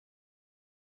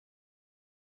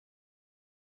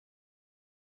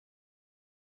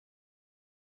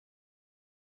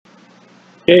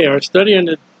Okay, our study on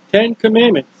the Ten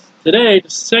Commandments. Today, the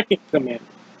second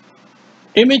commandment.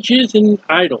 Images and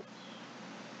idols.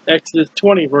 Exodus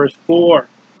 20, verse 4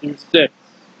 through 6.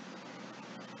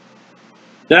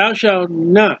 Thou shalt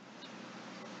not.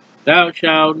 Thou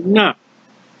shalt not.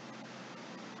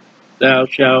 Thou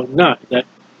shalt not. That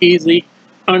easy,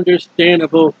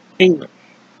 understandable English.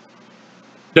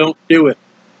 Don't do it.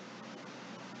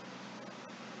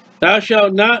 Thou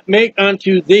shalt not make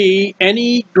unto thee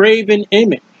any graven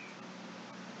image.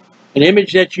 An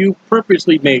image that you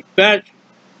purposely make, fashion,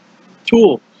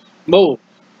 tools, molds,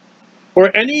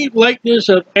 or any likeness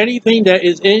of anything that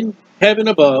is in heaven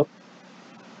above,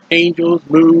 angels,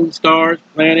 moon, stars,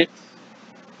 planets,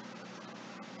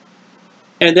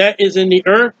 and that is in the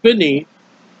earth beneath,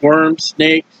 worms,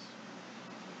 snakes,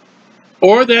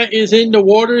 or that is in the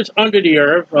waters under the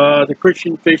earth, the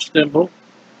Christian fish symbol,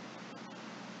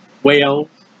 whales,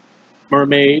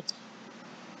 mermaids.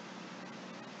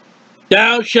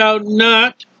 Thou shalt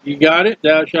not, you got it,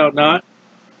 thou shalt not.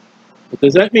 What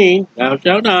does that mean? Thou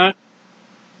shalt not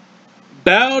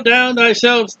bow down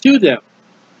thyself to them.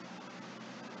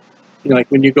 You know,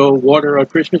 like when you go water a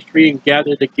Christmas tree and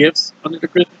gather the gifts under the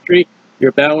Christmas tree,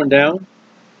 you're bowing down.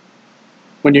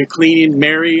 When you're cleaning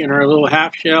Mary in her little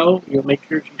half shell, you'll make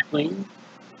sure she's clean.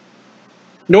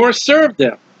 Nor serve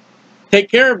them. Take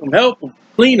care of them, help them,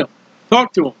 clean them,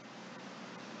 talk to them.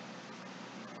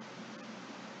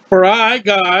 For I,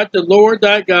 God, the Lord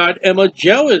thy God, am a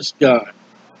jealous God,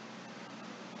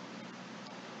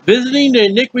 visiting the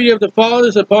iniquity of the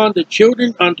fathers upon the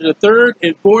children unto the third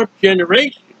and fourth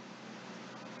generation.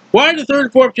 Why the third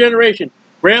and fourth generation?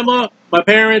 Grandma, my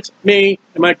parents, me,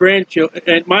 and my grandchildren,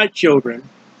 and my children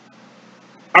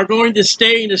are going to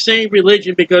stay in the same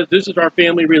religion because this is our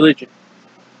family religion.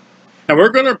 And we're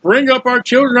going to bring up our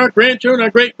children, our grandchildren,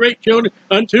 our great-great-children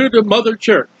unto the mother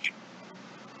church.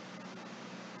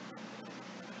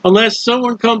 Unless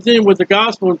someone comes in with the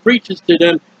gospel and preaches to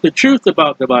them the truth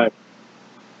about the Bible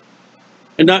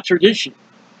and not tradition.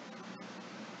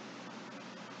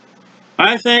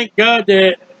 I thank God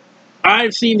that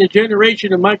I've seen the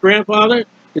generation of my grandfather,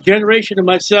 the generation of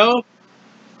myself,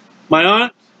 my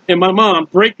aunt, and my mom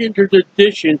break into the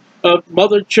tradition of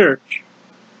Mother Church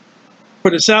for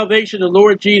the salvation of the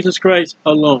Lord Jesus Christ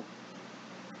alone.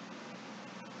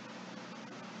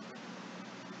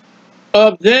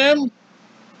 Of them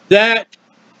that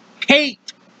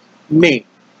hate me.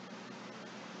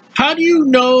 How do you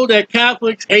know that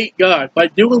Catholics hate God? By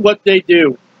doing what they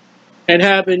do and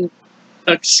having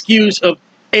an excuse of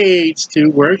aids to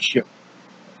worship.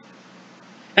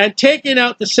 And taking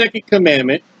out the second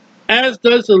commandment, as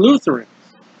does the Lutherans.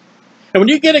 And when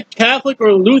you get a Catholic or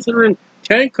a Lutheran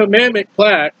 10 commandment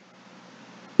plaque,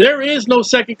 there is no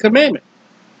second commandment.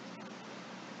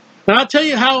 And I'll tell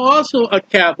you how also a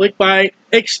Catholic, by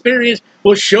experience,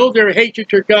 will show their hatred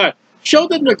to God. Show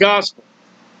them the gospel.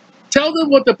 Tell them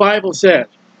what the Bible says.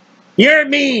 You're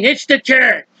mean. It's the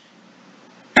church.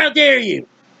 How dare you?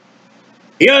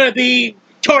 You ought to be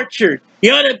tortured.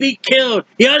 You ought to be killed.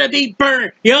 You ought to be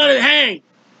burned. You ought to hang.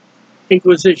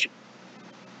 Inquisition.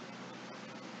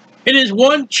 It is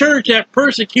one church that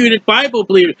persecuted Bible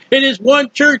believers. It is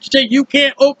one church that said you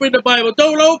can't open the Bible.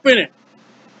 Don't open it.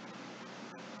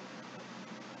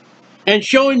 And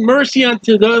showing mercy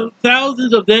unto the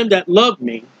thousands of them that love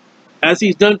me, as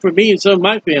he's done for me and some of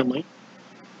my family,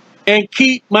 and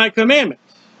keep my commandments.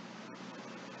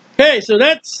 Okay, so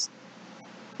that's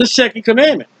the second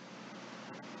commandment.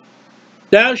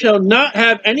 Thou shalt not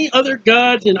have any other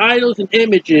gods and idols and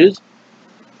images,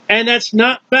 and that's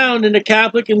not found in the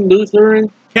Catholic and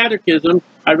Lutheran catechism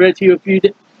I read to you a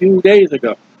few days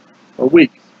ago, or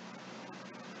weeks.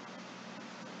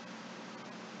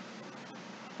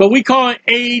 But we call it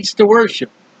aids to worship.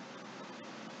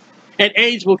 And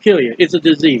AIDS will kill you. It's a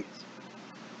disease.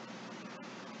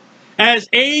 As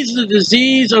AIDS is a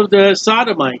disease of the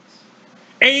sodomites,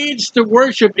 AIDS to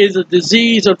worship is a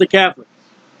disease of the Catholics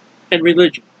and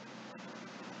religion.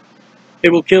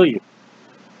 It will kill you.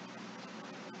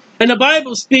 And the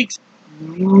Bible speaks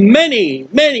many,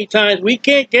 many times. We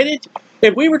can't get into.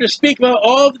 If we were to speak about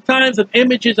all the times of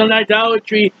images and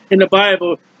idolatry in the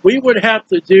Bible, we would have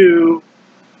to do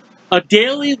a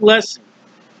daily lesson.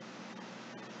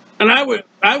 And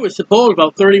I would suppose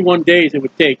about 31 days it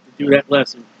would take to do that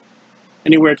lesson.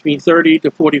 Anywhere between 30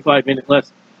 to 45-minute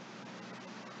lesson.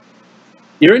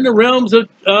 You're in the realms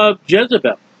of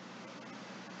Jezebel.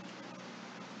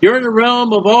 You're in the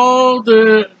realm of all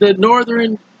the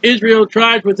northern Israel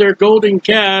tribes with their golden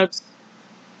calves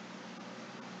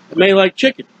that may like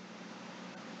chicken.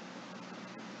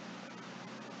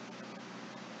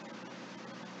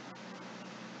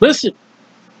 Listen.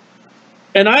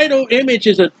 An idol image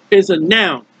is a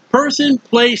noun, person,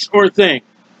 place, or thing.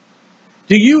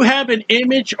 Do you have an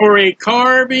image or a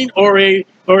carving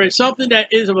or something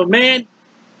that is of a man,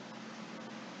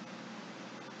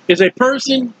 is a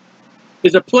person,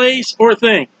 is a place or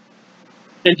thing?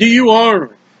 And do you honor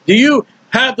it? Do you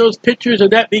have those pictures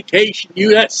of that vacation,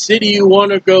 that city you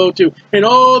want to go to, and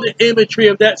all the imagery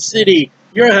of that city?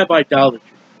 You have idolatry.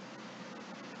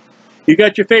 You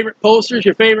got your favorite posters,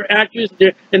 your favorite actors,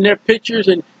 and their pictures,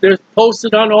 and they're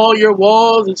posted on all your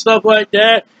walls and stuff like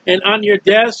that, and on your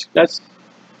desk. That's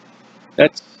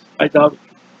idolatry.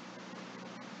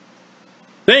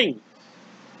 Things.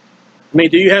 I mean,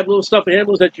 do you have little stuffed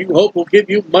animals that you hope will give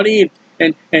you money,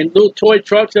 and little toy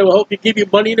trucks that will hope to give you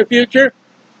money in the future?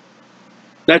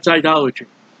 That's idolatry.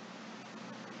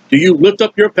 Do you lift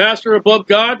up your pastor above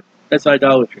God? That's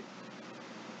idolatry.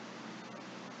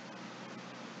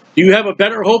 Do you have a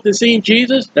better hope than seeing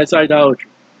Jesus? That's idolatry.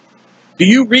 Do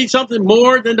you read something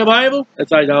more than the Bible?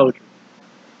 That's idolatry.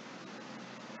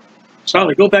 So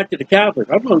go back to the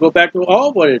Catholics. I'm going to go back to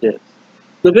all what it is.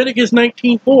 Leviticus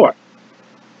 19:4.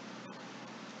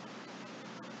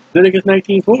 Leviticus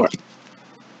 19:4.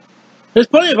 There's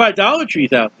plenty of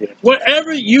idolatries out there.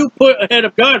 Whatever you put ahead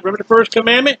of God. Remember the first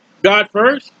commandment? God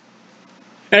first.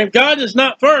 And if God is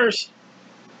not first,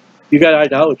 you got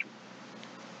idolatry.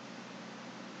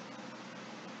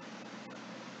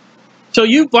 So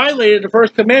you violated the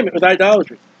first commandment with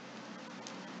idolatry.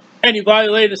 And you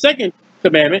violated the second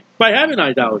commandment by having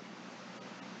idolatry.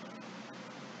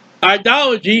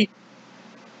 Idolatry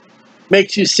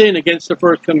makes you sin against the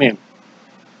first commandment.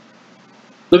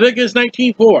 Leviticus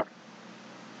 19:4.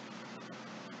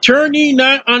 Turn ye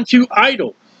not unto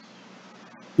idols,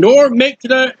 nor make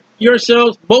to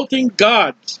yourselves molten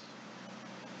gods.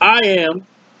 I am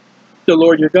the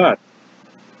Lord your God.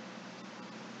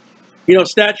 You know,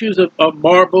 statues of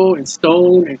marble and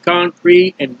stone and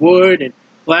concrete and wood and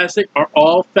plastic are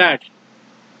all fashion.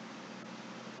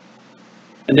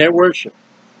 And they're worship.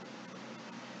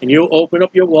 And you'll open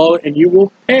up your wallet and you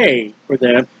will pay for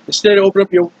them instead of open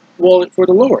up your wallet for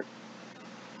the Lord.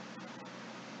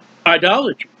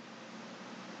 Idolatry.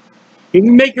 You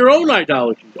can make your own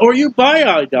idolatries, or you buy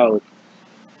idolatry.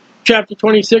 Chapter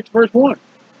 26, verse 1.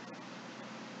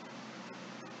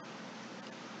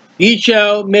 Ye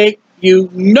shall make you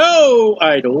no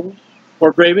idols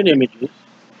or graven images,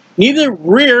 neither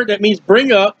rear, that means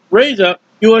bring up, raise up,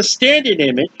 you a standing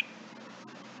image.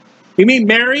 You mean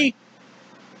Mary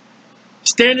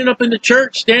standing up in the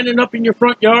church, standing up in your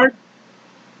front yard?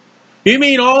 You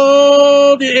mean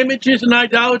all the images and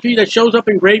idolatry that shows up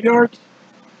in graveyards?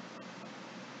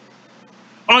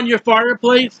 On your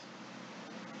fireplace?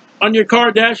 On your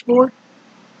car dashboard?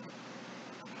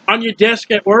 On your desk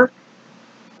at work?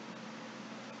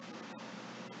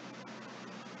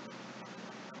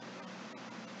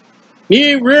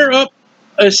 Ye rear up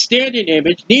a standing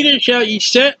image, neither shall ye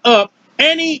set up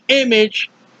any image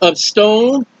of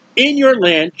stone in your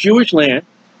land, Jewish land,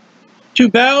 to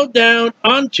bow down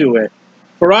unto it,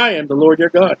 for I am the Lord your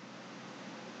God.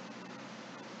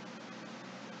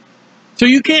 So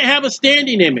you can't have a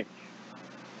standing image.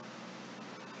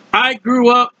 I grew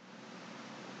up,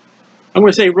 I'm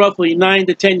going to say roughly 9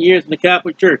 to 10 years in the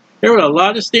Catholic Church. There were a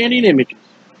lot of standing images,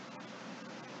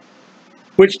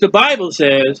 which the Bible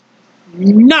says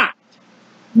not.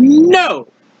 No.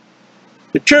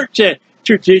 The church said,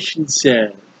 tradition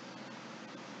says,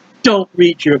 don't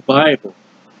read your Bible.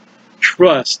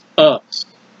 Trust us.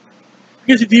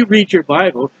 Because if you read your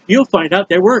Bible, you'll find out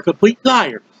that we're complete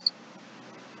liars.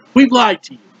 We've lied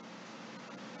to you.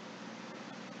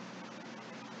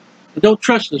 And don't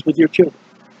trust us with your children.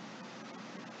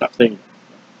 Stop saying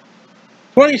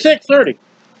that. 26:30.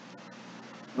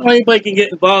 How anybody can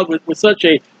get involved with such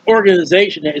a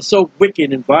organization that is so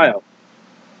wicked and vile.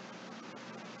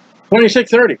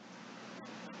 26:30.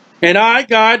 And I,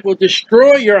 God, will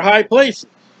destroy your high places,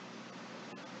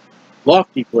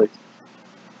 lofty places,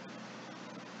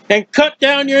 and cut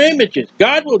down your images.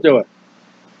 God will do it.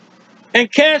 And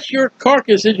cast your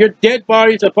carcasses, your dead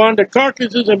bodies, upon the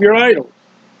carcasses of your idols.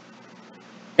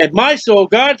 And my soul,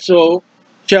 God's soul,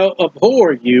 shall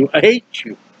abhor you, hate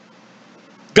you.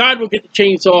 God will get the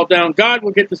chainsaw down. God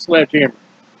will get the sledgehammer.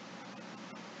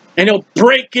 And he'll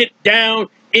break it down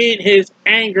in his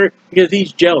anger because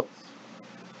he's jealous.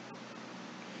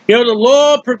 You know, the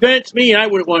law prevents me, and I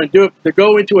wouldn't want to do it, to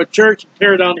go into a church and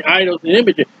tear down the idols and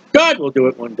images. God will do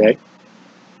it one day.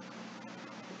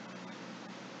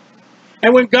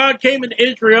 And when God came into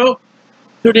Israel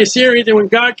through the Assyrians, and when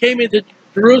God came into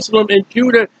Jerusalem and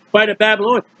Judah by the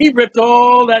Babylonians, he ripped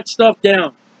all that stuff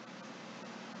down.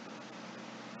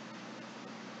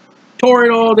 Tore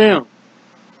it all down.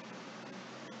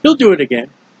 He'll do it again.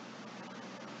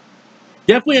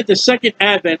 Definitely at the second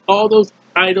advent, all those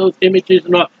idols, images,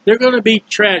 and all, they're going to be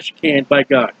trash canned by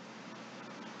God.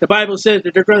 The Bible says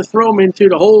that they're going to throw them into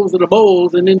the holes of the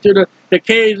bowls and into the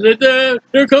caves.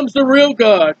 There comes the real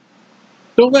God.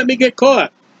 Don't let me get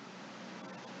caught.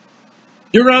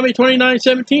 Deuteronomy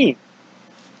 29:17.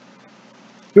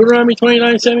 Deuteronomy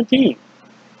 29:17.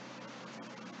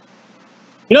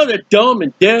 You know they're dumb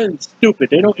and dead and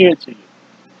stupid. They don't answer you.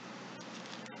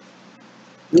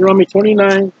 Deuteronomy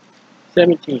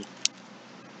 29:17.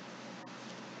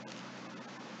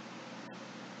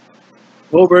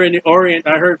 Over in the Orient,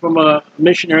 I heard from a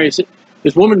missionary,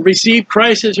 this woman received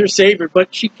Christ as her Savior,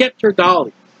 but she kept her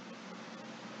dollies.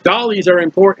 Dollies are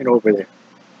important over there.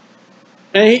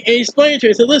 And he explained to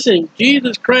her, he said, listen,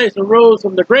 Jesus Christ arose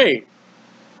from the grave.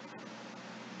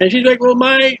 And she's like, well,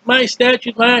 my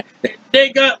statues,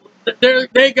 they got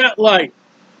life.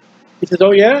 He says,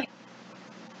 oh yeah?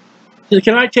 She said,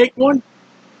 can I take one?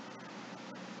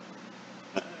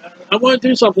 I want to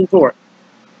do something for it.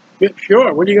 Yeah,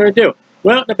 sure, what are you going to do?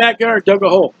 Well, in the backyard, dug a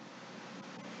hole.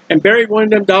 And buried one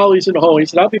of them dollies in the hole. He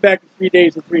said, I'll be back in 3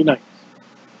 days and 3 nights.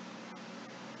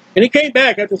 And he came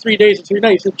back after 3 days and 3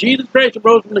 nights. He said, Jesus Christ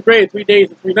arose from the grave 3 days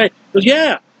and 3 nights. He goes,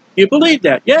 yeah, you believe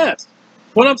that? Yes.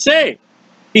 That's what I'm saying.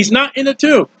 He's not in the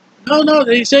tomb. No,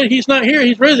 they said he's not here.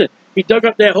 He's risen. He dug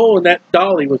up that hole and that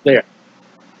dolly was there.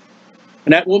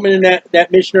 And that woman and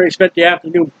that missionary spent the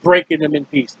afternoon breaking them in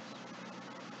pieces.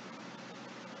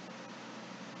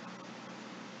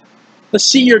 Let's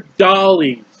see your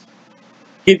dollies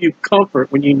give you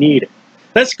comfort when you need it.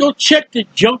 Let's go check the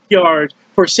junkyards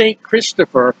for St.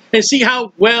 Christopher and see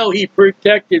how well he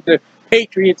protected the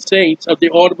patriot saints of the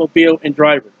automobile and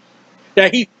drivers.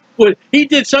 That he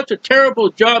did such a terrible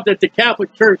job that the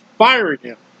Catholic Church fired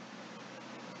him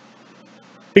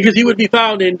because he would be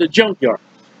found in the junkyard,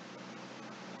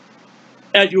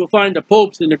 as you will find the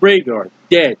popes in the graveyard,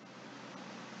 dead.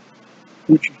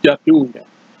 We should stop doing that.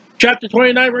 Chapter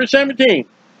 29, verse 17.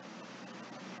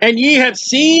 And ye have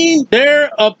seen their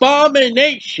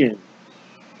abomination.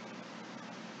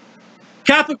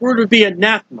 Catholic word would be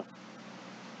anathema.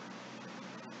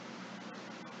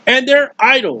 And their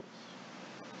idols,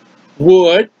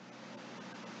 wood,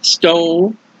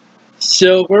 stone,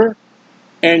 silver,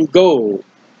 and gold.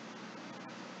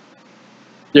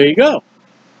 There you go.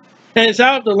 And it's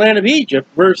out of the land of Egypt,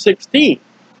 verse 16.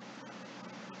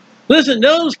 Listen,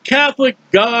 those Catholic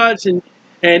gods and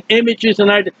images and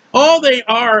ideas, all they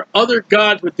are other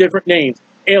gods with different names,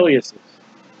 aliases.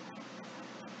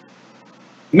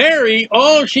 Mary,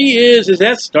 all she is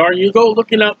Esther. You go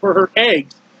looking out for her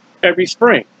eggs every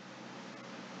spring.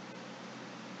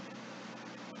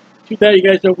 Too bad you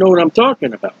guys don't know what I'm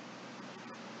talking about.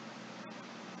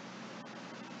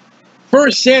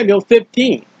 1 Samuel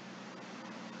 15.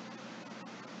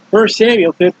 1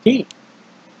 Samuel 15.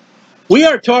 We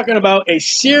are talking about a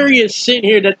serious sin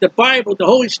here that the Bible, the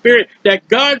Holy Spirit, that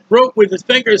God broke with his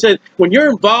finger and said, when you're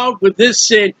involved with this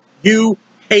sin, you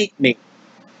hate me.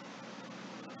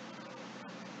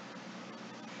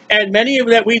 And many of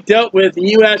that we dealt with, and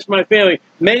you ask my family,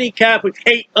 many Catholics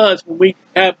hate us when we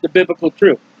have the biblical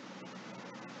truth.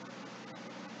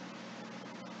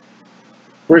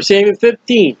 1 Samuel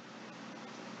 15,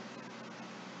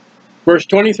 verse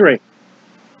 23.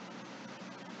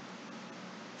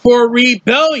 For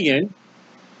rebellion,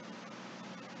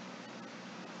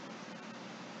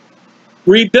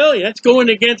 that's going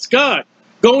against God,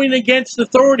 going against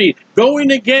authority,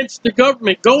 going against the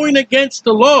government, going against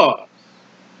the law.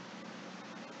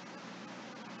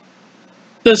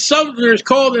 The Southerners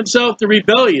call themselves the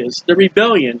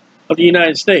rebellion of the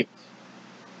United States.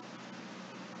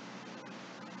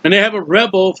 And they have a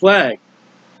rebel flag.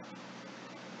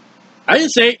 I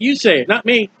didn't say it, you say it, not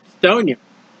me. Just telling you.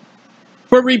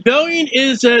 For rebellion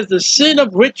is as the sin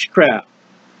of witchcraft.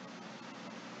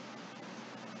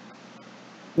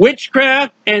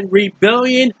 Witchcraft and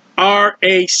rebellion are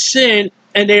a sin,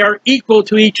 and they are equal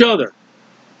to each other.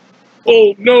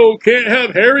 Oh, no, can't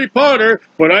have Harry Potter,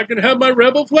 but I can have my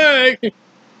rebel flag.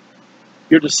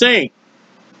 You're the same.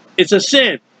 It's a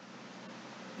sin.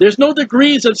 There's no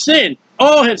degrees of sin.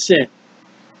 All have sinned.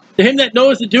 To him that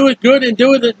knows to do it good and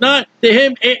doeth it not, to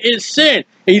him it is sin.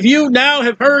 If you now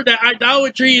have heard that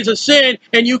idolatry is a sin,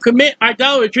 and you commit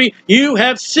idolatry, you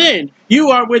have sinned. You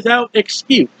are without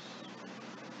excuse.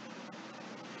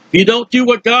 If you don't do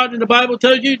what God in the Bible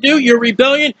tells you to do, you're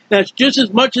rebellion. That's just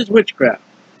as much as witchcraft.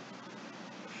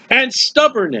 And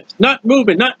stubbornness, not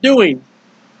moving, not doing,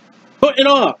 putting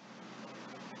off.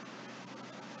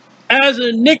 As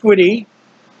iniquity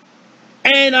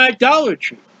and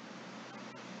idolatry.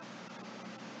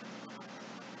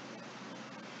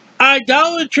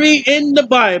 idolatry in the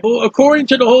Bible, according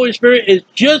to the Holy Spirit, is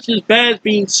just as bad as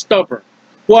being stubborn.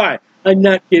 Why? I'm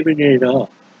not giving it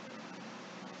up.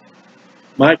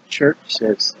 My church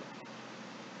says so.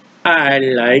 I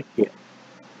like it.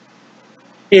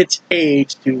 It's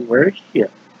age to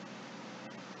worship.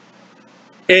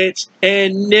 It's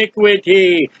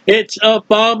iniquity. It's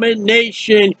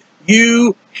abomination.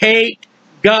 You hate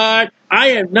God. I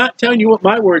am not telling you what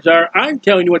my words are. I'm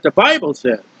telling you what the Bible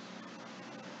says.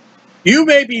 You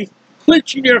may be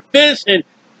clenching your fists and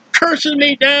cursing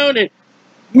me down and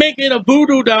making a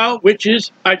voodoo doll, which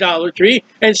is idolatry,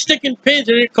 and sticking pins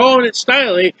in it, calling it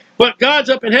stylish, but God's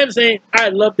up in heaven saying, I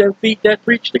love them feet that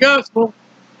preach the gospel.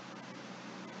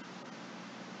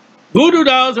 Voodoo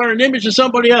dolls are an image of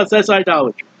somebody else. That's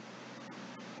idolatry.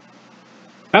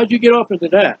 How'd you get off into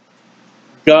that?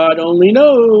 God only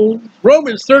knows.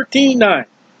 Romans 13:9.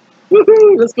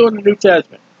 Woohoo! Let's go to the New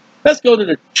Testament. Let's go to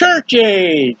the church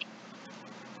age.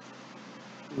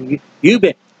 You've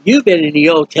been in the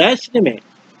Old Testament.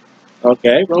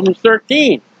 Okay, Romans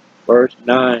 13, verse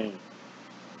 9.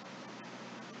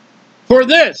 For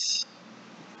this,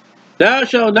 thou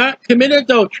shalt not commit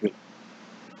adultery.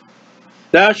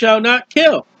 Thou shalt not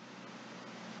kill.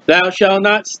 Thou shalt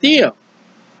not steal.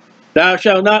 Thou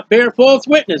shalt not bear false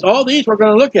witness. All these we're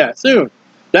going to look at soon.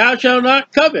 Thou shalt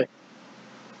not covet.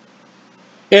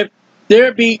 If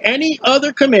there be any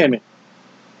other commandment,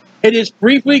 it is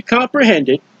briefly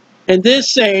comprehended in this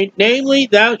saying, namely,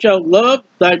 thou shalt love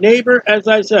thy neighbor as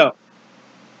thyself.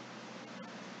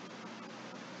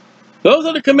 Those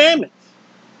are the commandments.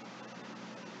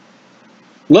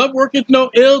 Love worketh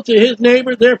no ill to his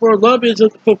neighbor, therefore love is the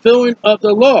fulfilling of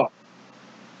the law.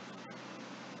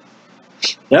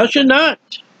 Thou shalt not.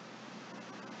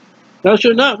 Thou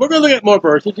shalt not. We're going to look at more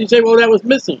verses. You say, well, that was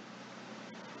missing.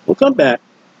 We'll come back.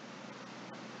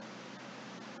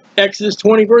 Exodus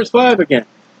 20, verse 5 again.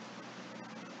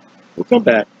 We'll come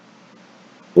back.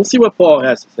 We'll see what Paul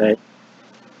has to say.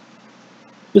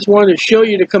 Just wanted to show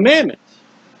you the commandments.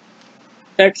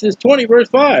 Exodus 20, verse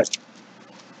 5.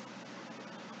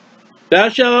 Thou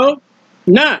shalt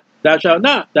not. Thou shalt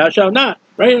not. Thou shalt not.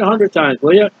 Write it 100 times,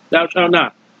 will you? Thou shalt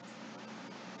not.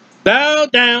 Bow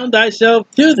down thyself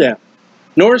to them,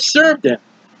 nor serve them.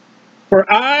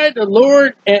 For I, the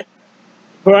Lord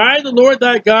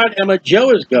thy God, am a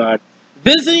jealous God,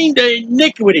 visiting the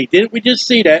iniquity. Didn't we just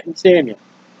see that in Samuel?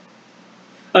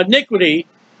 Iniquity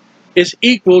is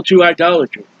equal to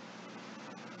idolatry.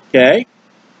 Okay?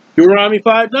 Deuteronomy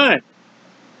 5:9.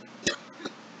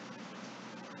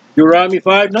 Deuteronomy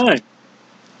 5:9.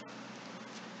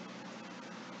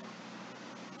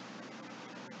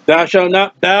 Thou shalt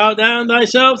not bow down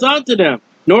thyself unto them,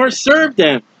 nor serve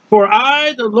them. For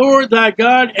I, the Lord thy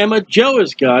God, am a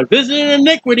jealous God, visiting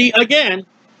iniquity again.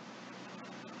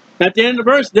 At the end of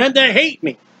the verse, them that hate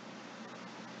me.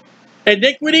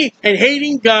 Iniquity and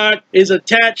hating God is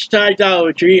attached to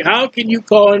idolatry. How can you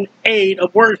call an aid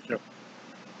of worship?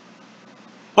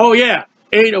 Oh yeah,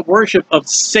 aid of worship of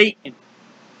Satan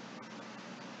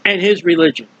and his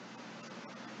religion.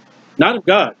 Not of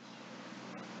God.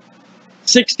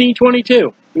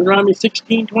 16:22. Deuteronomy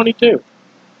 16:22.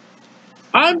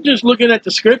 I'm just looking at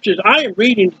the scriptures. I am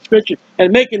reading the scriptures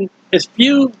and making as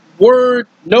few word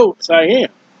notes I am.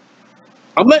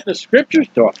 I'm letting the scriptures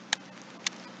talk.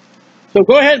 So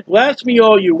go ahead and blast me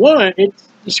all you want. It's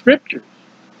the scriptures.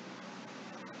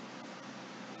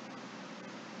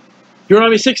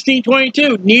 Deuteronomy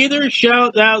 16:22. Neither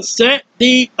shalt thou set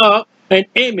thee up an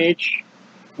image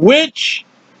which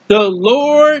the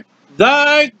Lord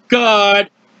thy God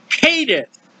hateth.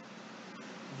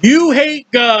 You hate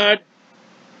God,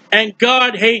 and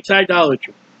God hates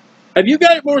idolatry. Have you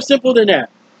got it more simple than that?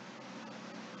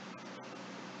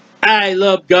 I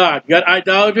love God. You got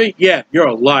idolatry? Yeah, you're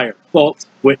a liar. False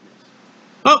witness.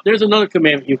 Oh, there's another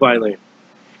commandment you violated.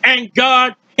 And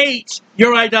God hates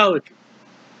your idolatry.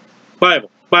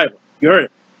 Bible. You heard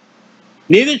it.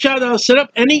 Neither shalt thou set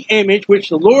up any image which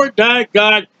the Lord thy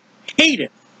God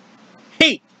hateth.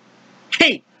 Hate.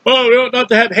 Oh, we don't have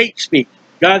to have hate speech.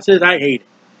 God says, I hate it.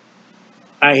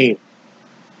 I hate it.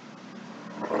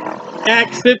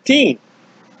 Acts 15.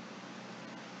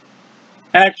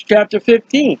 Acts chapter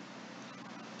 15.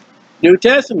 New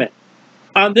Testament.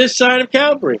 On this side of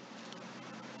Calvary.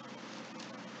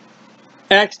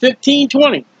 Acts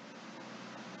 15:20.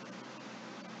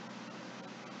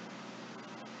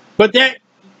 But that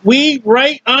we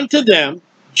write unto them,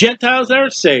 Gentiles that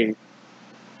are saved,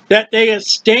 that they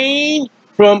abstain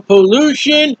from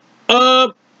pollution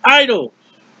of idols,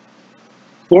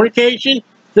 fornication,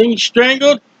 things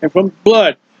strangled, and from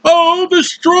blood. Oh, the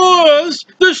straws!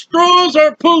 The straws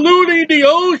are polluting the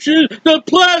ocean. The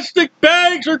plastic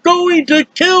bags are going to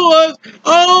kill us.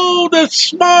 Oh, the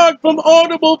smog from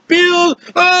automobiles.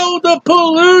 Oh, the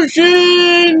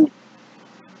pollution.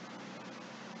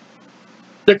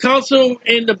 The council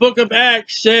in the book of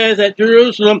Acts says at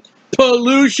Jerusalem,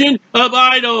 pollution of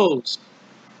idols.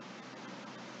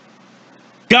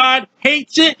 God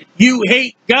hates it. You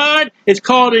hate God. It's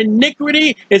called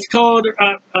iniquity. It's called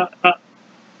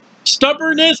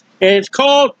stubbornness, and it's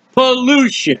called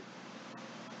pollution.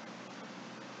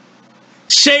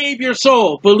 Save your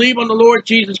soul. Believe on the Lord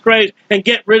Jesus Christ and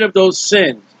get rid of those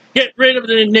sins. Get rid of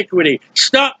the iniquity.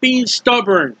 Stop being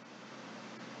stubborn.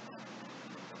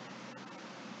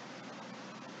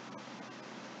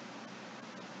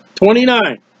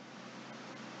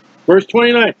 Verse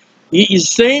 29. He's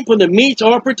saying from the meats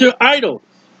offered to idols.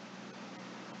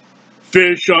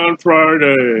 Fish on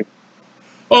Friday.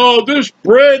 Oh, this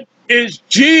bread is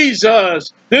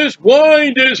Jesus. This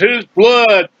wine is his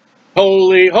blood.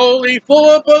 Holy, holy, full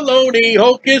of baloney,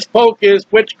 hocus pocus,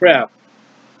 witchcraft.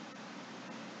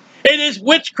 It is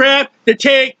witchcraft to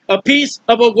take a piece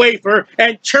of a wafer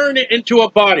and turn it into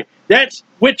a body. That's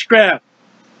witchcraft.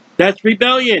 That's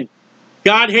rebellion.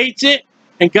 God hates it,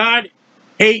 and God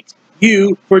hates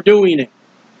you for doing it.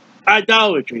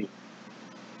 Idolatry.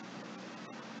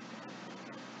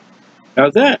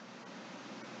 How's that?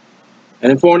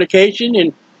 And fornication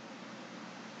and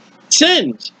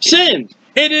sins.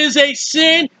 It is a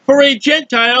sin for a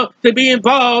Gentile to be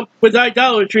involved with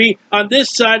idolatry on this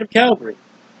side of Calvary.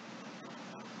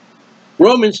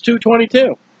 Romans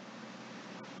 2:22.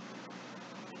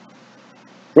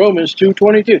 Romans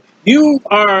 2:22. You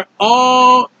are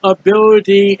all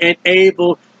ability and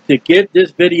able to get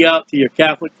this video out to your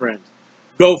Catholic friends.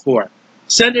 Go for it.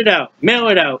 Send it out. Mail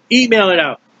it out. Email it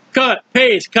out. Cut,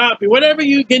 paste, copy. Whatever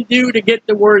you can do to get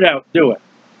the word out, do it.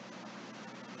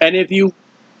 And if you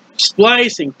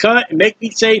splice and cut and make me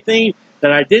say things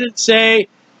that I didn't say,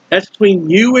 that's between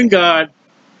you and God.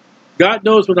 God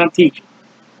knows what I'm teaching.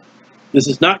 This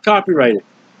is not copyrighted.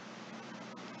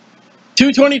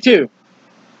 2:22.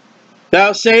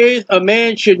 Thou sayest a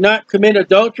man should not commit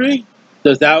adultery.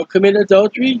 Does thou commit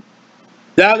adultery?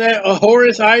 Thou that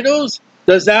abhorrest idols,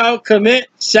 does thou commit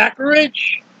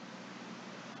sacrilege?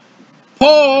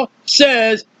 Paul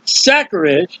says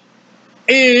sacrilege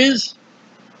is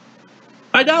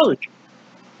idolatry.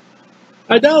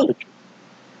 Idolatry.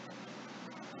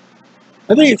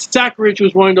 I think sacrilege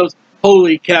was one of those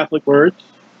holy Catholic words.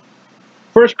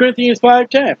 1 Corinthians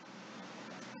 5:10.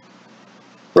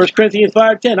 1 Corinthians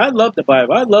 5:10. I love the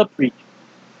Bible. I love preaching.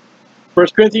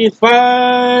 1 Corinthians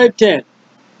 5:10.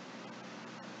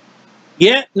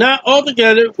 Yet not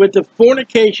altogether with the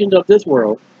fornications of this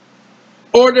world,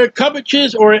 or the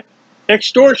covetous or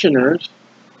extortioners,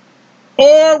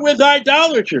 or with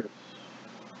idolaters.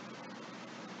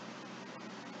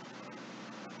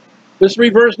 Let's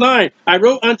read verse 9. I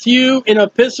wrote unto you an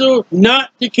epistle not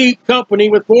to keep company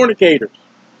with fornicators,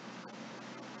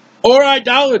 or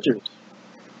idolaters.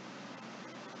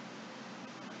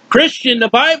 Christian, the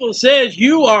Bible says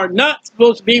you are not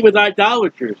supposed to be with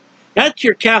idolaters. That's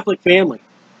your Catholic family.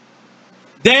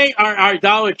 They are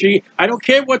idolatry. I don't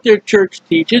care what their church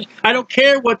teaches. I don't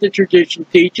care what the tradition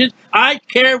teaches. I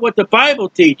care what the Bible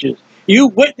teaches. You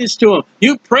witness to them.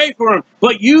 You pray for them.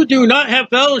 But you do not have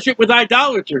fellowship with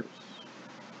idolaters.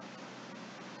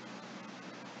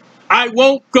 I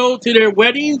won't go to their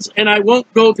weddings and I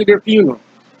won't go to their funerals.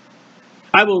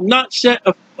 I will not set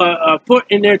a foot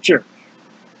in their church.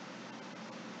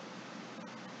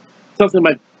 Something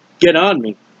might get on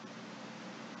me.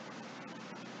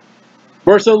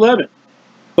 Verse 11.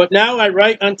 But now I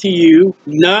write unto you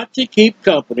not to keep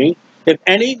company, if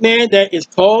any man that is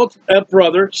called a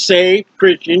brother, saved,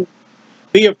 Christian,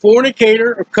 be a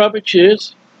fornicator or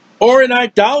covetous, or an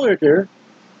idolater,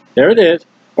 there it is,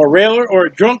 or railer, or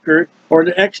a drunkard, or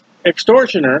an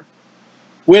extortioner,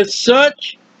 with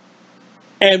such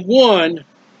and one,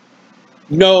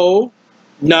 no,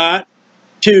 not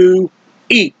to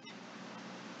eat.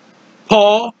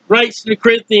 Paul writes to the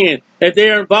Corinthians, if they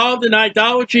are involved in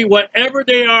idolatry, whatever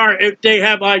they are, if they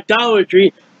have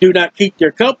idolatry, do not keep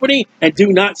their company and do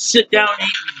not sit down and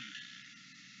eat.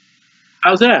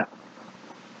 How's that?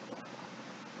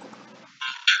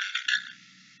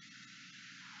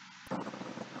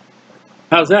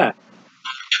 How's that?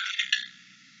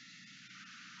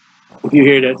 If you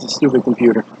hear that, it's a stupid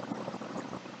computer.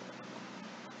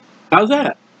 How's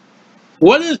that?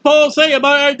 What does Paul say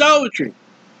about idolatry?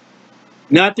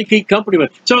 Not to keep company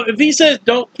with. So if he says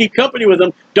don't keep company with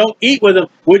them, don't eat with them,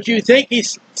 would you think he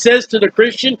says to the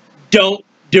Christian, don't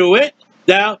do it?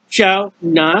 thou shalt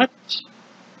not.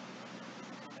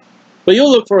 But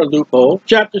you'll look for a loophole.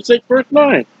 Chapter 6, verse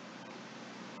 9.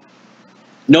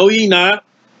 Know ye not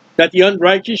that the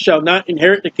unrighteous shall not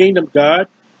inherit the kingdom of God?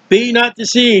 Be ye not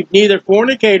deceived, neither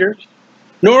fornicators,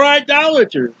 nor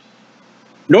idolaters,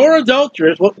 nor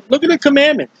adulterers. Well, look at the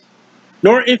commandments.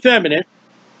 Nor effeminate,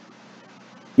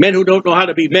 men who don't know how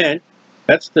to be men.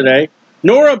 That's today.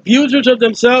 Nor abusers of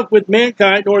themselves with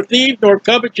mankind, nor thieves, nor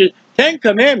covetous. 10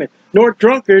 commandments. Nor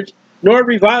drunkards, nor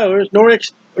revilers, nor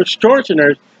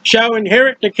extortioners shall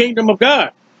inherit the kingdom of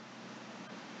God.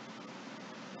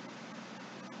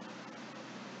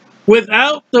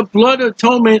 Without the blood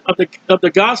atonement of the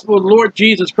gospel of the Lord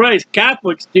Jesus Christ,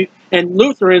 Catholics and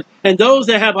Lutherans and those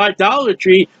that have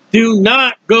idolatry do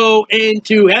not go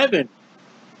into heaven.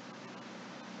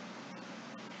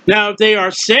 Now, if they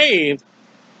are saved,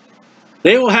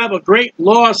 they will have a great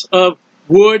loss of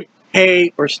wood,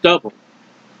 hay, or stubble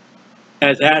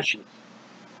as ashes.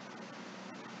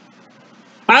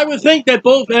 I would think that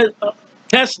both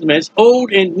testaments,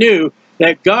 Old and New,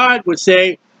 that God would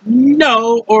say,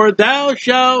 no, or thou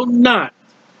shalt not.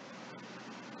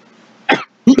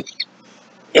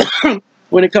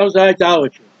 When it comes to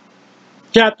idolatry.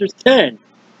 Chapter 10,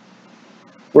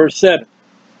 verse 7.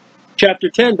 Chapter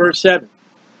 10, verse 7.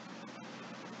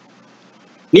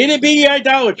 Neither be ye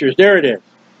idolaters. There it is.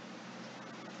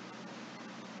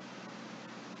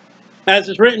 As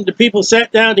is written, the people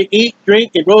sat down to eat,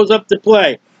 drink, and rose up to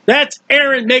play. That's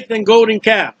Aaron making a golden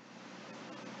calf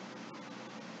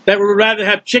that would rather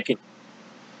have chicken.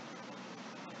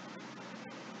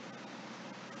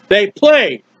 They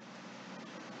played.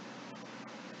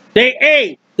 They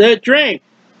ate. They drank.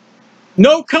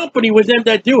 No company with them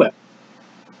that do it.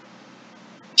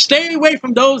 Stay away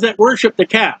from those that worship the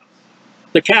calf,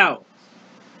 the cows,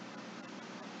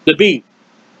 the beef.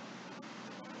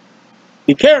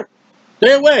 Be careful.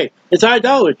 Stay away. It's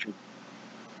idolatry.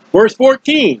 Verse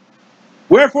 14.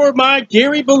 Wherefore, my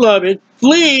dearly beloved,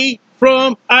 flee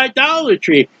from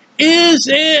idolatry. Is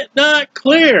it not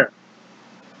clear?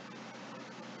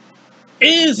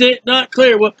 Is it not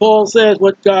clear what Paul says,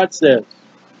 what God says?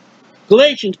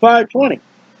 Galatians 5:20.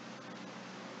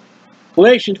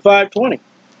 Galatians 5:20.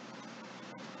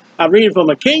 I'm reading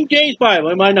from a King James Bible,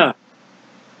 am I not?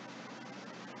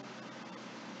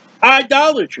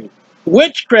 Idolatry.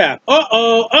 Witchcraft.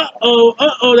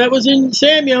 That was in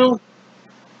Samuel.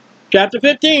 Chapter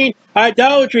 15.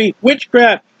 Idolatry.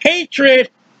 Witchcraft.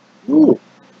 Hatred.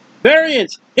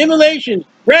 Variance. Immolations.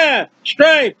 Wrath.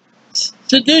 Strife.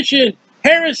 Sedition.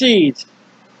 Heresies.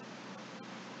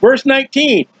 Verse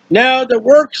 19. Now the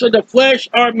works of the flesh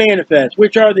are manifest.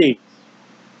 Which are these?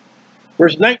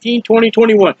 Verse 19, 20,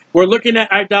 21. We're looking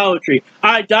at idolatry.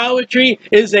 Idolatry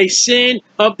is a sin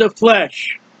of the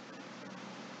flesh.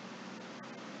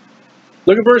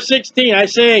 Look at verse 16. I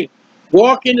say,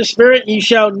 walk in the Spirit, and ye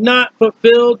shall not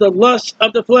fulfill the lusts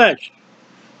of the flesh.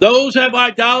 Those who have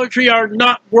idolatry are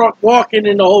not walking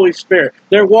in the Holy Spirit.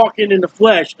 They're walking in the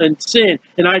flesh and sin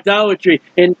and idolatry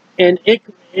and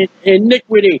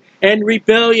iniquity and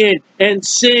rebellion and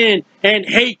sin and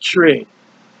hatred.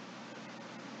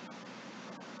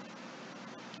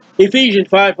 Ephesians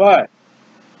 5:5.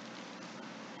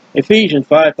 Ephesians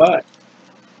 5:5.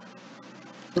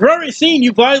 We've already seen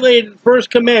you violated the first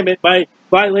commandment by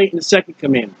violating the second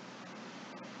commandment.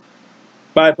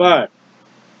 5:5.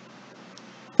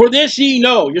 For this ye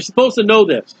know, you're supposed to know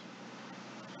this,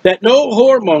 that no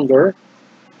whoremonger,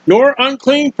 nor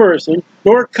unclean person,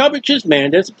 nor covetous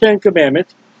man, that's the 10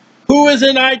 commandments, who is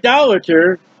an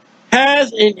idolater,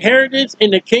 has inheritance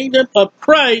in the kingdom of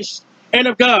Christ and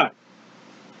of God.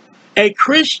 A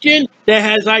Christian that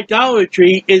has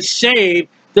idolatry is saved,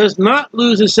 does not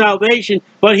lose his salvation,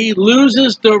 but he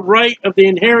loses the right of the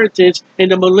inheritance in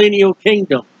the millennial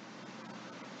kingdom.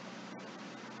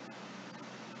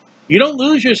 You don't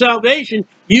lose your salvation,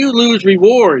 you lose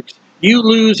rewards. You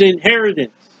lose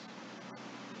inheritance.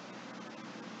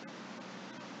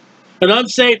 An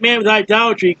unsaved man with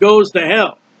idolatry goes to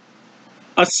hell.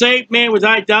 A saved man with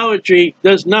idolatry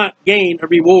does not gain a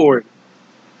reward.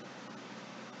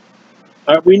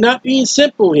 Are we not being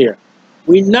simple here?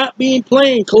 We're not being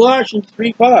plain. Colossians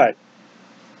 3:5.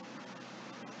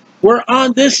 We're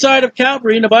on this side of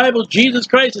Calvary in the Bible. Jesus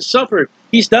Christ has suffered.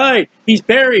 He's died. He's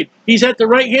buried. He's at the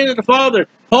right hand of the Father.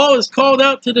 Paul is called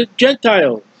out to the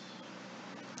Gentiles.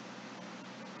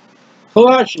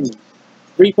 Colossians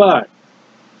 3:5.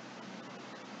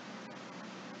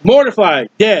 Mortified,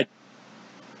 dead.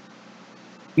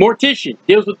 Mortician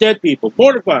deals with dead people.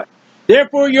 Mortified.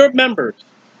 Therefore your members,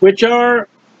 which are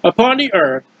upon the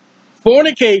earth,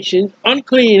 fornication,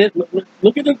 uncleanness,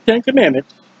 look at the 10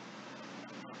 commandments,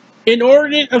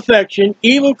 inordinate affection,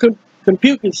 evil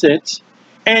concupiscence,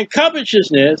 and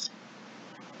covetousness,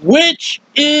 which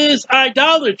is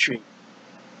idolatry.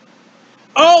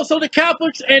 Oh, so the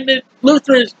Catholics and the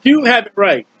Lutherans do have it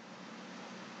right.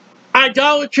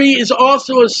 Idolatry is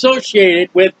also associated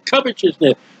with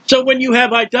covetousness. So when you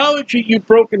have idolatry, you've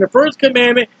broken the first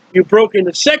commandment, you've broken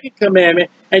the second commandment,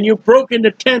 and you've broken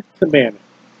the 10th commandment.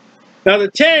 Now the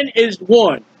 10 is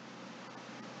 1,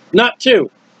 not 2.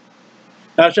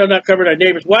 Thou shalt not covet thy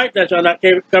neighbor's wife, thou shalt not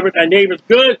covet thy neighbor's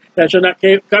good, thou shalt not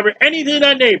covet anything of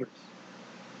thy neighbor's.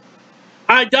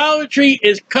 Idolatry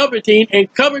is coveting,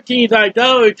 and coveting is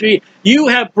idolatry. You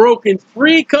have broken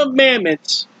 3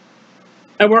 commandments,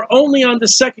 and we're only on the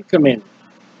 2nd commandment.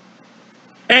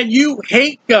 And you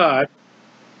hate God,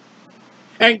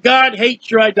 and God hates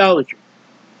your idolatry.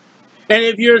 And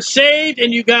if you're saved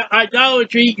and you got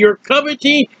idolatry, you're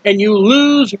coveting, and you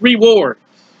lose rewards.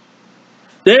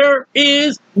 There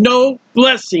is no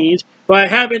blessings by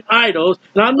having idols.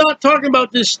 And I'm not talking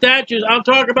about this statues. I'm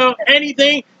talking about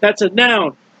anything that's a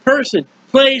noun, person,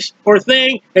 place, or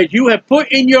thing that you have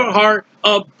put in your heart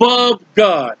above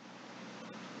God.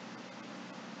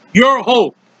 Your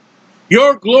hope,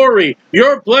 your glory,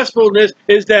 your blissfulness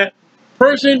is that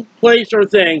person, place, or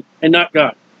thing, and not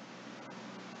God.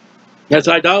 That's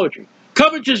idolatry.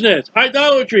 Covetousness,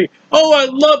 idolatry. Oh, I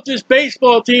love this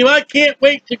baseball team. I can't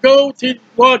wait to go to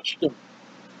watch them.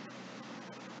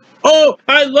 Oh,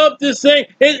 I love this thing.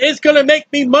 It's going to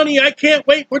make me money. I can't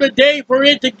wait for the day for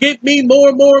it to give me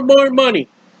more money.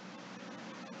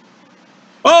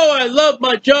 Oh, I love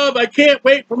my job. I can't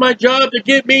wait for my job to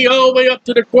get me all the way up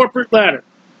to the corporate ladder.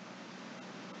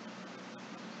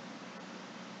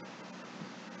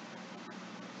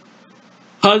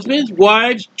 Husbands,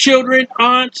 wives, children,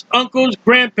 aunts, uncles,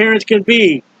 grandparents can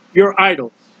be your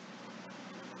idols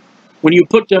when you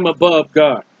put them above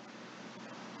God.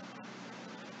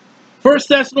 1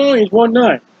 Thessalonians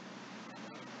 1:9.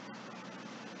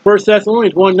 1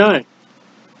 Thessalonians 1:9.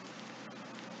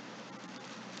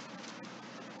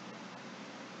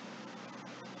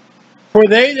 For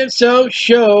they themselves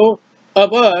show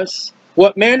of us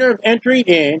what manner of entering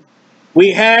in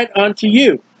we had unto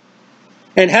you,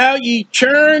 and how ye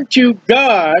turned to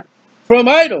God from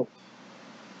idols,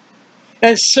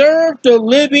 and serve the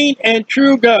living and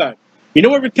true God. You know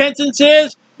what repentance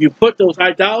is? You put those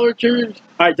idolatry,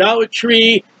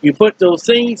 you put those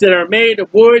things that are made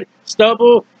of wood,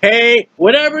 stubble, hay,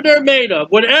 whatever they're made of,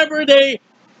 whatever they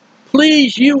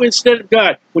please you instead of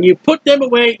God. When you put them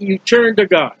away, you turn to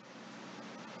God.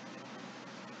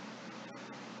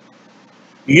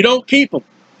 You don't keep them,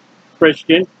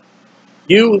 Christian.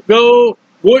 You go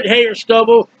wood, hay, or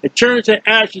stubble, it turns to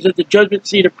ashes at the judgment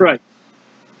seat of Christ.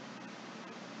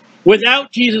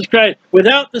 Without Jesus Christ,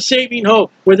 without the saving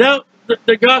hope, without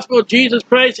the gospel of Jesus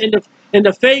Christ and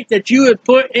the faith that you have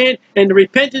put in and the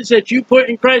repentance that you put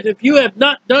in Christ, if you have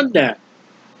not done that,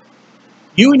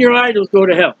 you and your idols go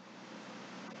to hell.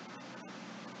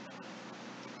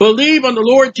 Believe on the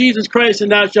Lord Jesus Christ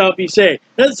and thou shalt be saved.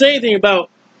 It doesn't say anything about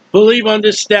believe on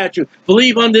this statue,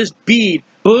 believe on this bead,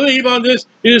 believe on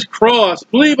this cross,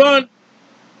 believe on...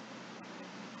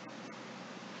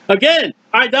 Again,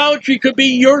 idolatry could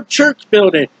be your church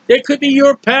building. It could be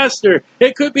your pastor.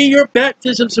 It could be your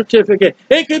baptism certificate.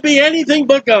 It could be anything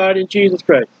but God in Jesus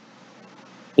Christ.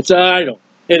 It's an idol.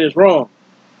 It is wrong.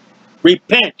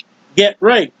 Repent. Get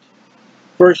right.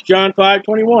 1 John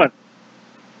 5:21.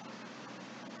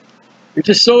 You're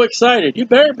just so excited. You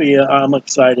better be. I'm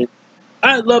excited.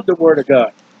 I love the Word of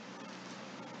God.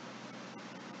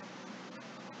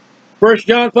 1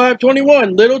 John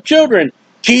 5:21. Little children,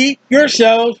 keep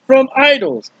yourselves from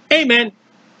idols. Amen.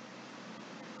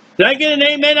 Did I get an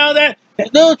amen out of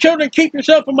that? Little children, keep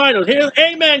yourself from idols. Here,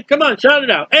 amen. Come on, shout it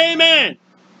out. Amen.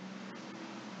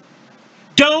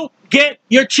 Don't get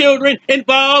your children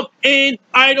involved in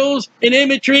idols and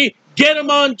imagery. Get them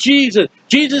on Jesus.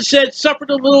 Jesus said, suffer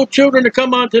the little children to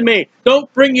come unto me.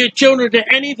 Don't bring your children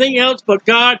to anything else but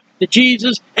God, to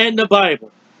Jesus, and the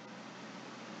Bible.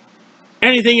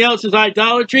 Anything else is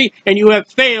idolatry, and you have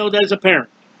failed as a parent.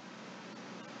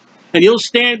 And you'll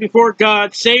stand before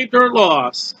God, saved or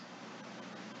lost.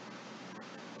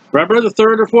 Remember the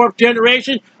 3rd or 4th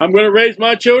generation? I'm going to raise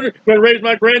my children. I'm going to raise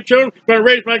my grandchildren. I'm going to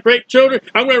raise my great children.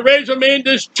 I'm going to raise them in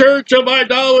this church of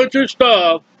idolater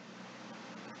stuff.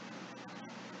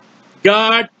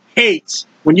 God hates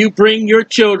when you bring your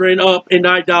children up in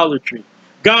idolatry.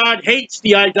 God hates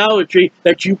the idolatry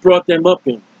that you brought them up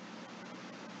in.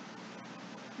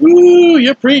 Woo,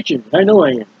 you're preaching. I know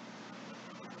I am.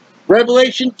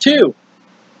 Revelation 2.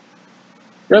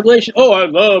 Revelation. Oh, I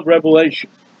love Revelation.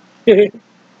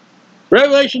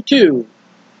 Revelation 2.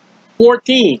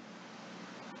 14.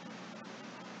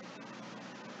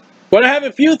 But I have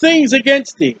a few things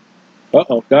against thee.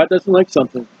 Uh-oh, God doesn't like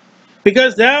something.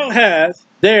 Because thou hast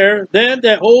there them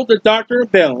that hold the doctrine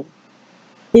of Balaam,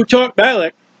 who taught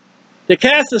Balak to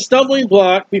cast a stumbling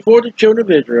block before the children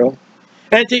of Israel,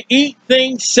 and to eat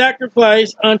things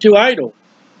sacrificed unto idols,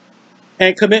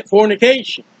 and commit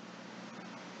fornication.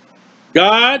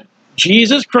 God,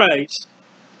 Jesus Christ,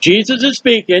 Jesus is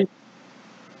speaking,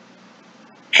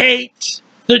 hates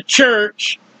the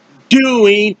church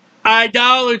doing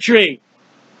idolatry.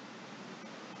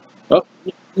 Oh,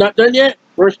 not done yet?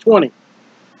 Verse 20.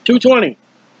 2:20.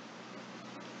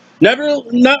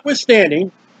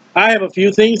 Notwithstanding, I have a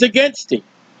few things against thee.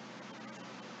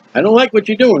 I don't like what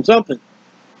you're doing, something.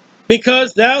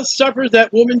 Because thou sufferest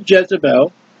that woman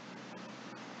Jezebel,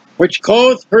 which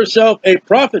calleth herself a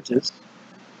prophetess,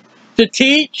 to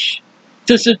teach,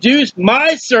 to seduce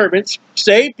my servants,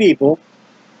 saved people,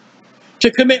 to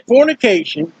commit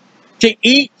fornication, to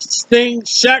eat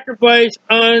things sacrificed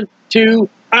unto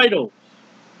idols.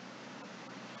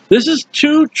 This is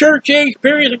two church age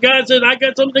periods, and God says, I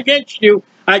got something against you.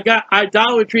 I got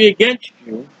idolatry against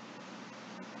you.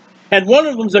 And one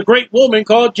of them is a great woman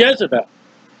called Jezebel.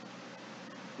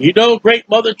 You know, great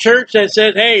mother church that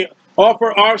says, hey,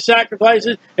 offer our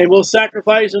sacrifices, and we'll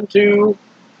sacrifice them to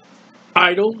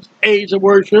idols, aids of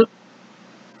worship,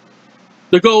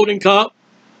 the golden cup.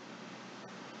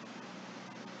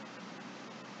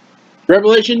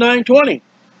 Revelation 9:20.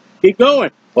 Keep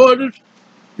going. Oh,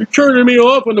 you're turning me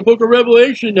off on the book of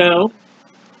Revelation now.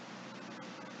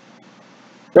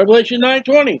 Revelation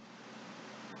 9:20.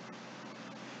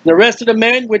 The rest of the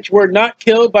men which were not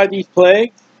killed by these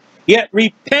plagues, yet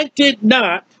repented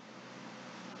not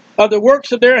of the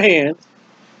works of their hands,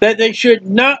 that they should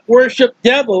not worship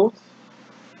devils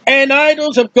and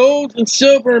idols of gold and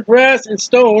silver and brass and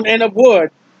stone and of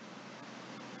wood.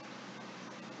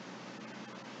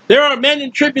 There are men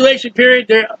in tribulation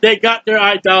period, they got their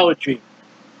idolatry.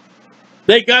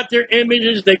 They got their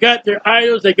images, they got their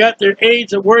idols, they got their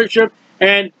aids of worship,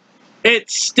 and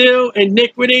it's still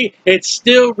iniquity, it's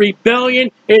still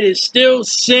rebellion, it is still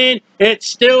sin, it's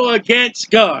still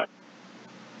against God.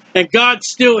 And God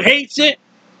still hates it,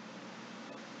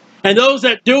 and those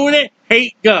that doing it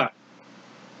hate God.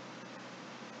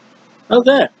 How's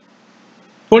that?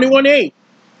 21:8.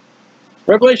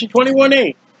 Revelation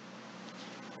 21:8.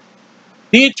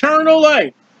 The eternal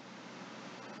life.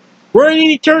 We're in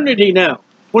eternity now.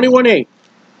 21:8.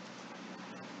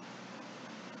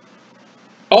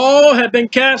 All have been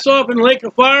cast off in the lake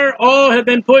of fire. All have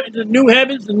been put into the new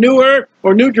heavens, the new earth,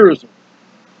 or new Jerusalem.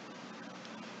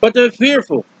 But the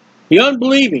fearful, the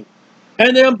unbelieving,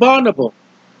 and the abominable,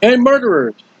 and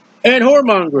murderers, and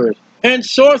whoremongers, and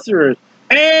sorcerers,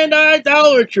 and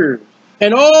idolaters,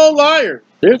 and all liars,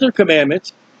 there's their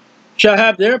commandments, shall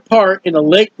have their part in a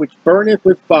lake which burneth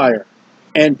with fire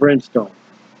and brimstone.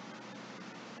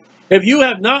 If you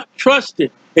have not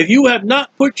trusted, if you have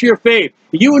not put your faith,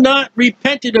 if you have not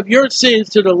repented of your sins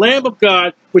to the Lamb of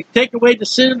God, which take away the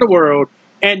sin of the world,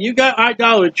 and you got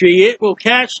idolatry, it will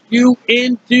cast you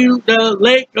into the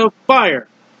lake of fire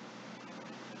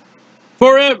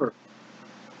forever.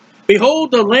 Behold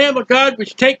the Lamb of God,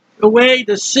 which take away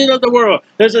the sin of the world.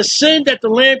 There's a sin that the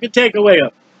Lamb can take away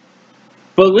of.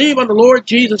 Believe on the Lord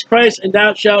Jesus Christ, and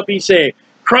thou shalt be saved.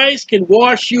 Christ can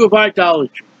wash you of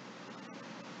idolatry.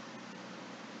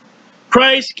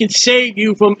 Christ can save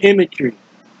you from imagery.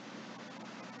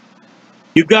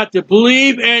 You've got to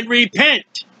believe and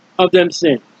repent of them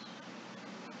sins.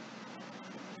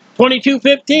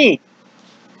 22:15.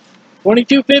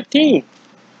 22:15.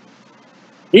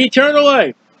 Eternal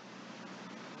life.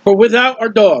 For without are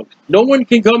dogs. No one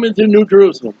can come into New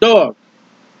Jerusalem. Dogs.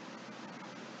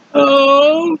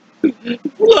 Oh,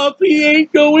 Fluffy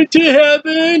ain't going to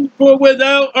heaven. For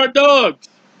without are dogs.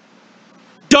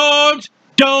 Dogs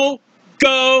don't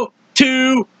go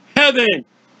to heaven.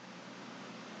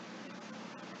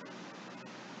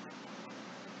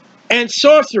 And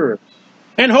sorcerers,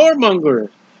 and whoremongers,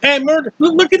 and murder.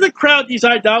 Look at the crowd these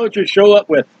idolaters show up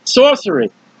with.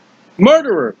 Sorcery,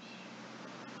 murderers,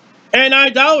 and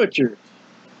idolaters.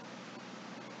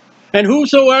 And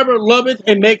whosoever loveth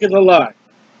and maketh a lie.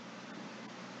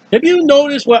 Have you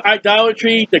noticed what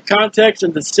idolatry, the context,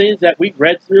 and the sins that we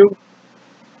read through?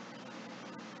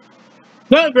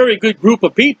 Not a very good group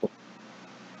of people.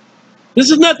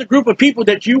 This is not the group of people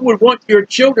that you would want your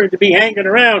children to be hanging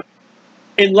around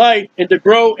in life and to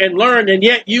grow and learn, and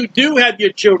yet you do have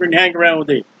your children hang around with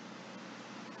you.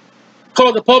 It's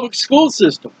called the public school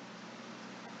system.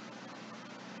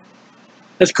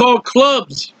 It's called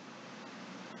clubs.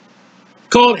 It's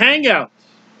called hangouts.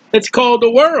 It's called the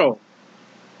world.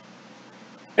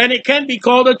 And it can be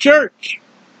called a church.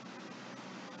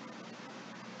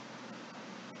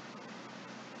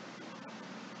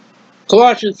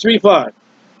 Colossians 3:5.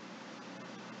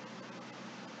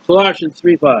 Colossians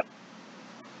 3:5.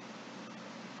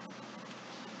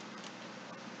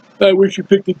 I wish you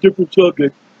picked a different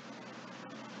subject.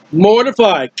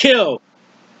 Mortify, kill,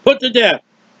 put to death.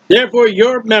 Therefore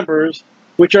your members,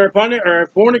 which are upon the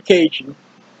earth, fornication,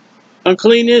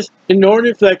 uncleanness,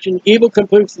 inordinate affection, evil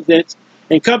concupiscence,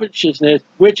 and covetousness,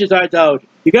 which is idolatry.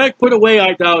 You got to put away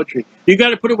idolatry. You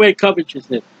got to put away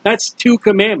covetousness. That's 2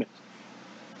 commandments.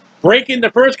 Breaking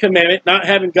the first commandment, not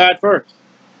having God first.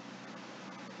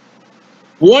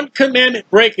 1 commandment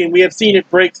breaking, we have seen it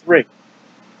break 3.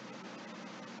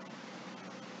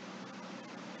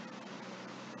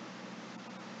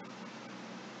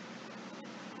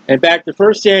 And back to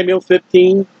 1 Samuel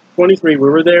 15:23. We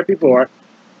were there before.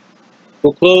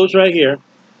 We'll close right here.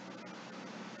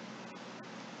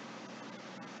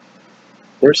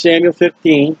 1 Samuel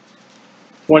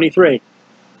 15:23.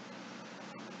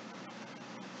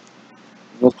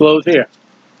 We'll close here.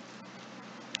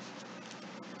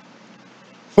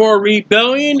 For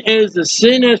rebellion is the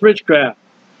sin as witchcraft,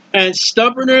 and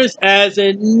stubbornness as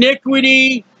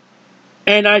iniquity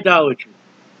and idolatry.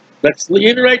 Let's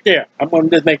leave it right there. I'm going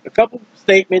to just make a couple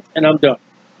statements and I'm done.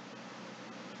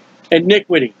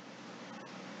 Iniquity.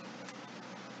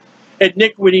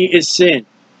 Iniquity is sin.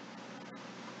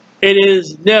 It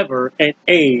is never an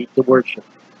aid to worship.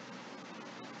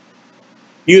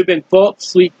 You've been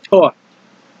falsely taught.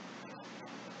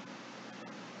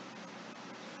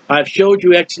 I've showed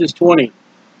you Exodus 20.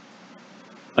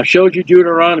 I showed you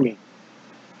Deuteronomy.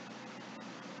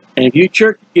 And if you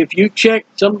check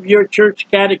some of your church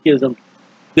catechism,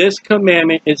 this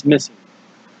commandment is missing.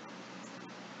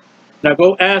 Now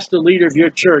go ask the leader of your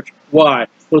church why.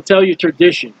 He'll tell you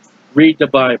tradition. Read the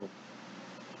Bible.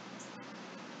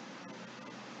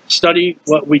 Study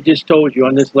what we just told you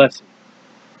on this lesson.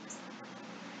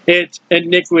 It's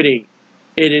iniquity.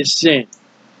 It is sin.